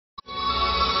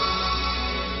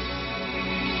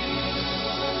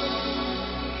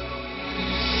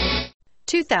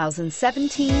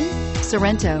2017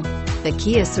 Sorento. The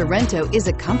Kia Sorento is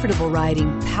a comfortable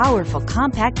riding, powerful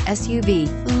compact SUV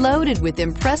loaded with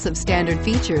impressive standard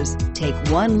features. Take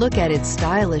one look at its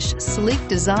stylish, sleek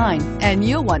design and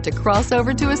you'll want to cross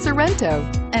over to a Sorento,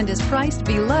 and is priced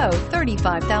below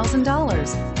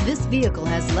 $35,000. This vehicle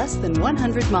has less than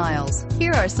 100 miles.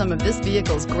 Here are some of this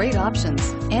vehicle's great options: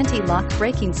 anti-lock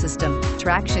braking system,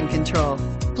 traction control,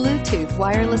 Bluetooth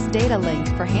wireless data link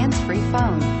for hands-free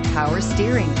phone, power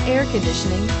steering, air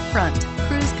conditioning, front,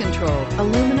 cruise control,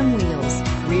 aluminum wheels,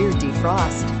 rear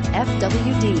defrost,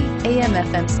 FWD,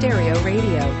 AM/FM stereo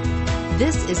radio.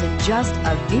 This isn't just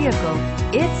a vehicle,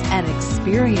 it's an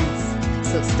experience.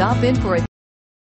 So stop in for a